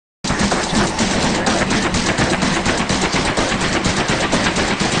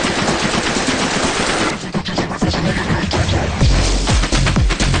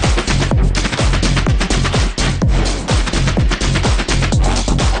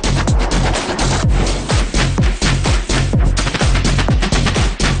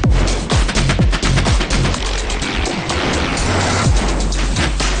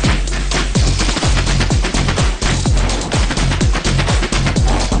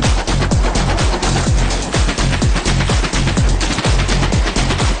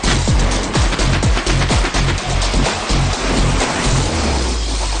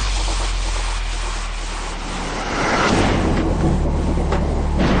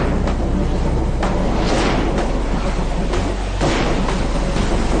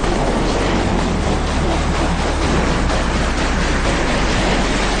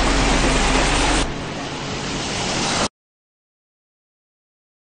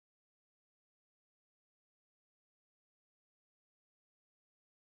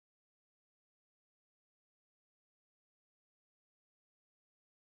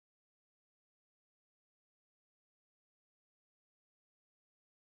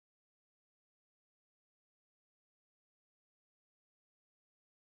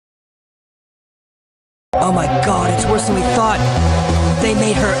Oh my god, it's worse than we thought. They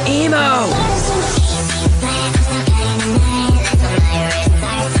made her emo!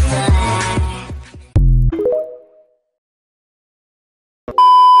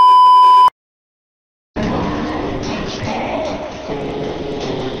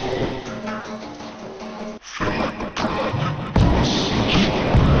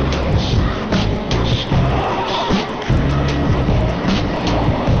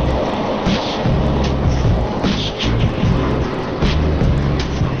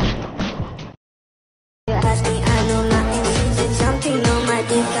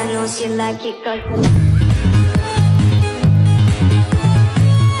 She like it 'cause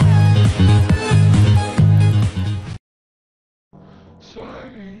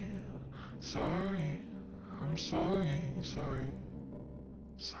I'm sorry.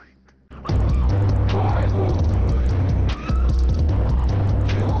 Psych.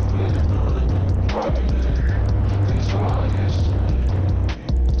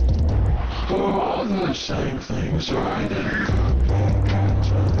 All the same things right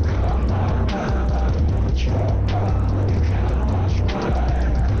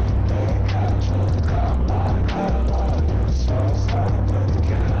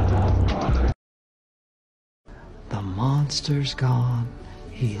The monster's gone,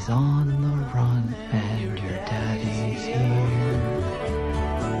 he's on the run, and your daddy's here.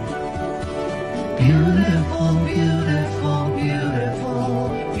 Beautiful, beautiful, beautiful,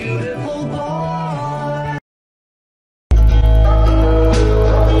 beautiful boy.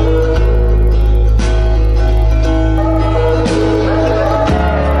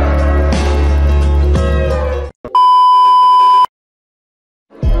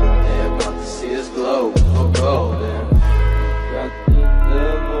 They're about to see us glow, oh golden. Got the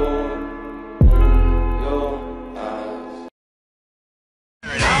devil in your eyes.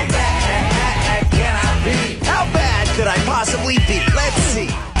 How bad can I be? How bad could I possibly be? Let's see.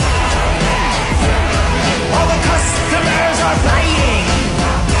 All the customers are fighting,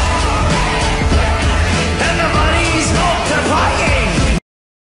 and the money's multiplying.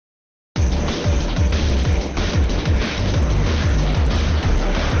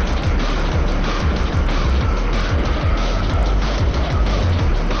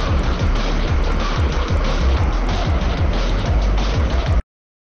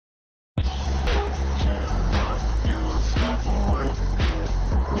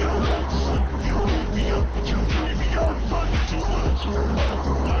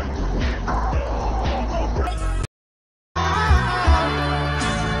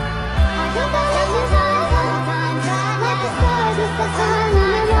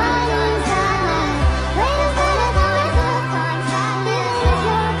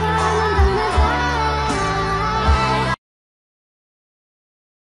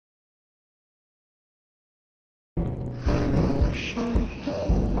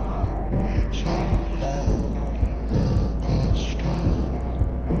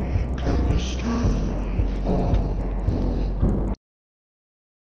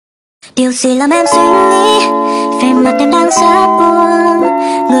 Điều gì làm em suy nghĩ về mặt em đang rất buồn?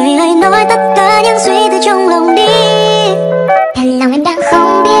 Người hãy nói tất cả những suy tư trong lòng đi. Thật lòng em đang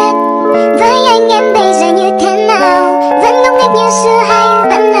không biết với anh em bây giờ như thế nào. Vẫn ngốc nghếch như xưa hay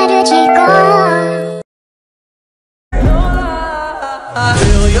vẫn là đứa trẻ con?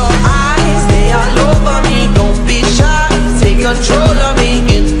 Feel your eyes, they all over me. Don't be shy, take control of me.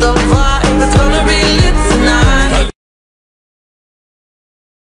 It's the vibe that's gonna be lit tonight.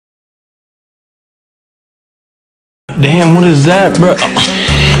 Damn, what is that, bro?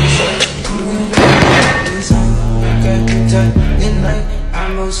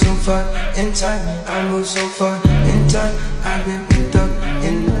 I move so far in time. I've been picked up.